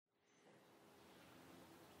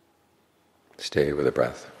Stay with the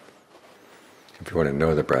breath. If you want to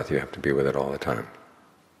know the breath, you have to be with it all the time,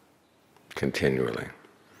 continually.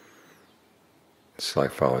 It's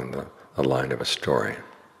like following the line of a story.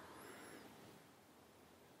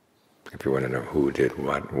 If you want to know who did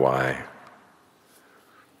what, why,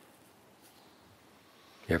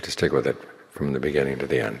 you have to stick with it from the beginning to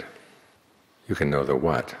the end. You can know the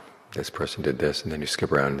what. This person did this, and then you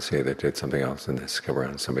skip around and see they did something else, and then skip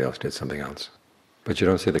around and somebody else did something else. But you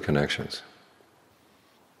don't see the connections.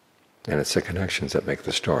 And it's the connections that make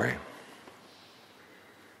the story.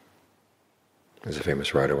 As a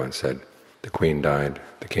famous writer once said, the queen died,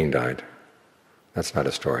 the king died. That's not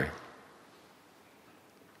a story.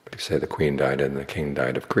 But if you say the queen died and the king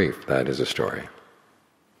died of grief, that is a story.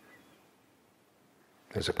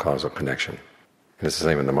 There's a causal connection. And it's the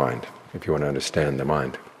same in the mind. If you want to understand the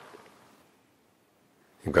mind,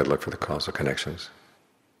 you've got to look for the causal connections.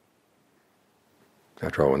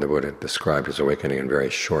 After all, when the Buddha described his awakening in very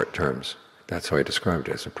short terms, that's how he described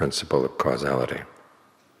it, as a principle of causality.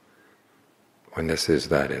 When this is,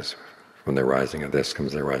 that is. From the rising of this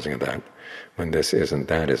comes the rising of that. When this isn't,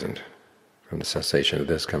 that isn't. From the cessation of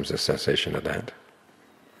this comes the cessation of that.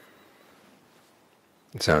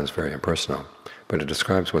 It sounds very impersonal, but it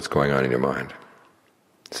describes what's going on in your mind.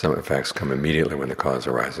 Some effects come immediately when the cause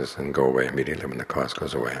arises and go away immediately when the cause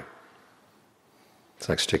goes away. It's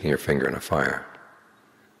like sticking your finger in a fire.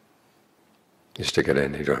 You stick it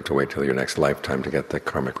in, you don't have to wait till your next lifetime to get the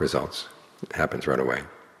karmic results. It happens right away.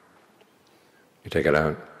 You take it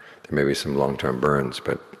out, there may be some long-term burns,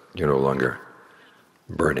 but you're no longer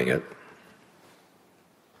burning it.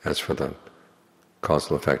 As for the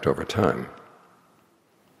causal effect over time,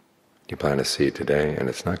 you plant a seed today, and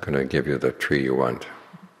it's not going to give you the tree you want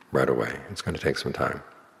right away. It's going to take some time.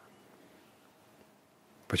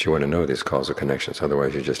 But you want to know these causal connections,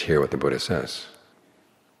 otherwise you just hear what the Buddha says.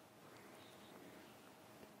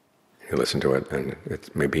 You listen to it, and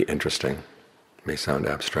it may be interesting, it may sound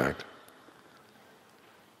abstract.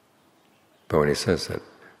 But when he says that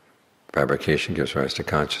fabrication gives rise to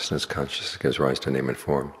consciousness, consciousness gives rise to name and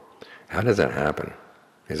form, how does that happen?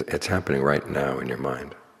 It's happening right now in your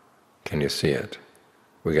mind. Can you see it?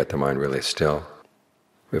 We get the mind really still.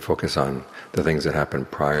 We focus on the things that happen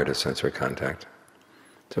prior to sensory contact.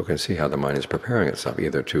 So we can see how the mind is preparing itself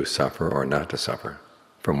either to suffer or not to suffer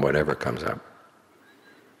from whatever comes up.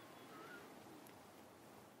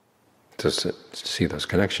 To see those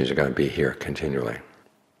connections, you've got to be here continually.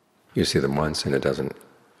 You see them once and it doesn't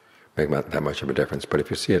make that much of a difference, but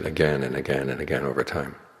if you see it again and again and again over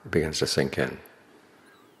time, it begins to sink in.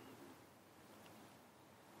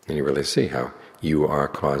 And you really see how you are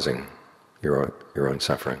causing your own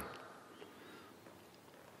suffering.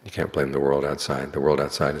 You can't blame the world outside. The world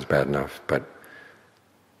outside is bad enough, but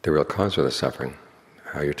the real cause of the suffering,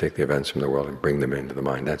 how you take the events from the world and bring them into the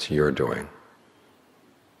mind, that's your doing.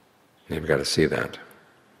 And you've got to see that,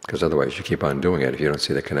 because otherwise you keep on doing it. If you don't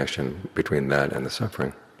see the connection between that and the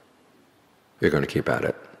suffering, you're going to keep at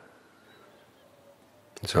it.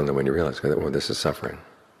 It's only when you realize that, well, this is suffering,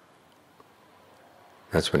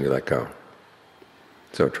 that's when you let go.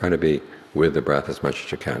 So try to be with the breath as much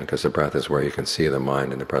as you can, because the breath is where you can see the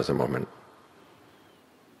mind in the present moment.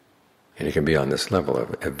 And you can be on this level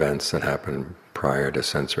of events that happen prior to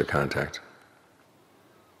sensory contact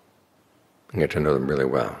and get to know them really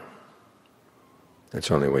well. It's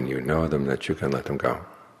only when you know them that you can let them go.